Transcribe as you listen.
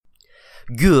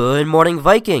Good morning,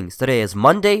 Vikings. Today is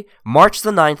Monday, March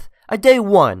the 9th, day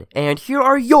 1, and here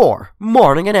are your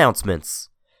morning announcements.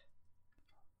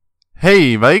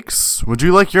 Hey, Vikes, would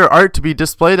you like your art to be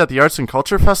displayed at the Arts and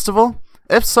Culture Festival?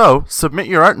 If so, submit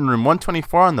your art in room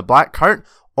 124 on the Black Cart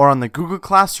or on the Google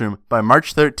Classroom by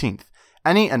March 13th.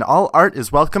 Any and all art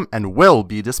is welcome and will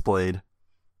be displayed.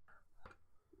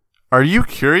 Are you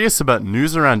curious about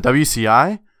news around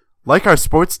WCI? Like our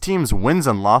sports team's wins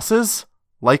and losses?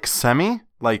 Like Semi?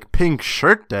 Like Pink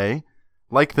Shirt Day?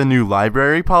 Like the new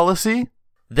library policy?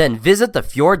 Then visit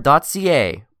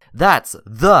thefjord.ca. That's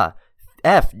the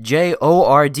FJORD.ca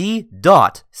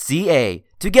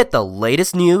to get the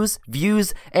latest news,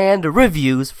 views, and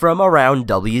reviews from around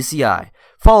WCI.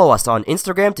 Follow us on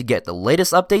Instagram to get the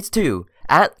latest updates too,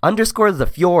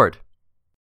 @_thefjord.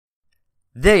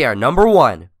 They are number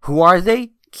 1. Who are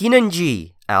they? Keenan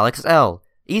G, Alex L,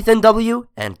 Ethan W,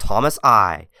 and Thomas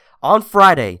I. On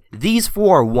Friday, these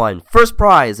 4 won first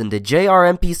prize in the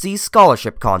JRMPC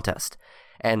Scholarship Contest,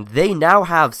 and they now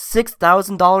have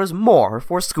 $6,000 more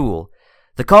for school.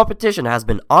 The competition has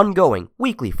been ongoing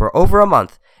weekly for over a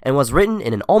month and was written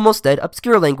in an almost dead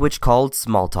obscure language called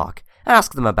Smalltalk.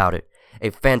 Ask them about it.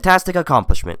 A fantastic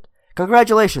accomplishment.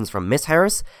 Congratulations from Miss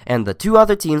Harris and the 2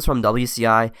 other teams from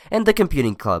WCI and the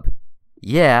Computing Club.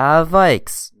 Yeah,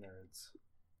 Vikes.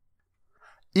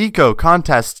 ECO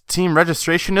Contest team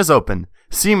registration is open.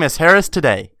 See Miss Harris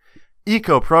today.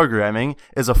 ECO Programming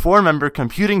is a 4-member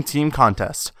computing team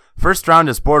contest. First round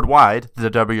is board-wide, the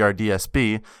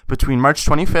WRDSB, between March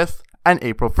 25th and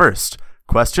April 1st.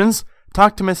 Questions?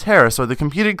 Talk to Miss Harris or the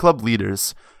Computing Club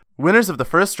leaders. Winners of the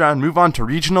first round move on to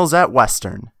regionals at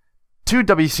Western. 2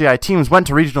 WCI teams went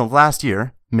to regionals last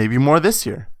year, maybe more this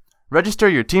year. Register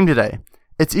your team today.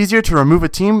 It's easier to remove a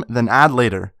team than add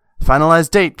later. Finalized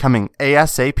date coming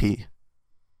ASAP.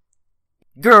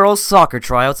 Girls soccer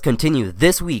tryouts continue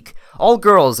this week. All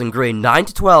girls in grade 9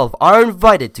 to 12 are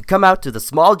invited to come out to the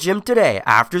small gym today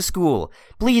after school.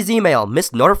 Please email Miss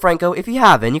Norfranco if you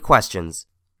have any questions.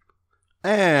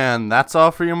 And that's all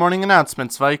for your morning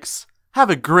announcements, Vikes. Have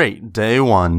a great day 1.